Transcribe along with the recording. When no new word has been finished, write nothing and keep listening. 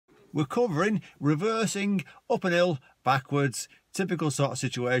we're covering reversing up an hill backwards. Typical sort of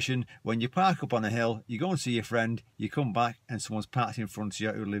situation when you park up on a hill, you go and see your friend, you come back and someone's parked in front of you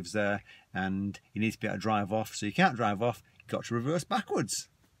who lives there, and you need to be able to drive off. So you can't drive off, you've got to reverse backwards.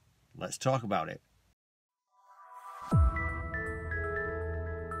 Let's talk about it.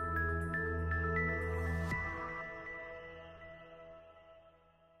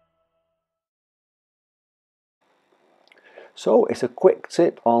 So it's a quick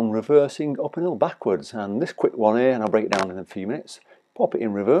tip on reversing up an hill backwards, and this quick one here, and I'll break it down in a few minutes. Pop it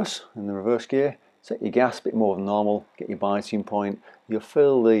in reverse, in the reverse gear, set your gas a bit more than normal, get your biting point, you'll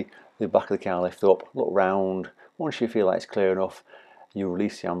feel the back of the car lift up, look round. Once you feel like it's clear enough, you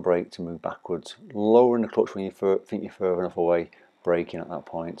release the handbrake to move backwards, lowering the clutch when you think you're further enough away, braking at that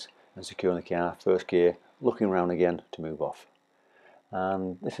point, and securing the car, first gear, looking round again to move off.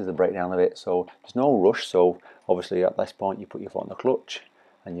 And this is the breakdown of it. So there's no rush, so obviously at this point you put your foot on the clutch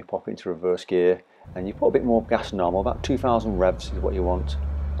and you pop it into reverse gear and you put a bit more gas than normal, about 2,000 revs is what you want,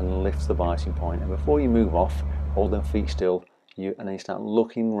 and lift the biting point. And before you move off, hold them feet still, and then you start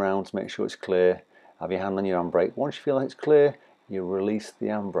looking round to make sure it's clear. Have your hand on your handbrake. Once you feel like it's clear, you release the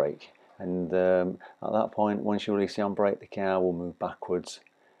handbrake, and at that point, once you release the handbrake, the car will move backwards,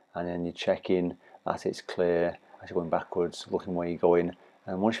 and then you check in that it's clear as you're going backwards, looking where you're going,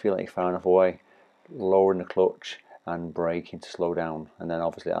 and once you feel like you're far enough away, lowering the clutch and braking to slow down, and then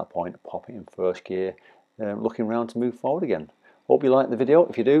obviously at that point pop it in first gear, looking around to move forward again. Hope you like the video.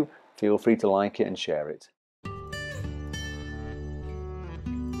 If you do, feel free to like it and share it.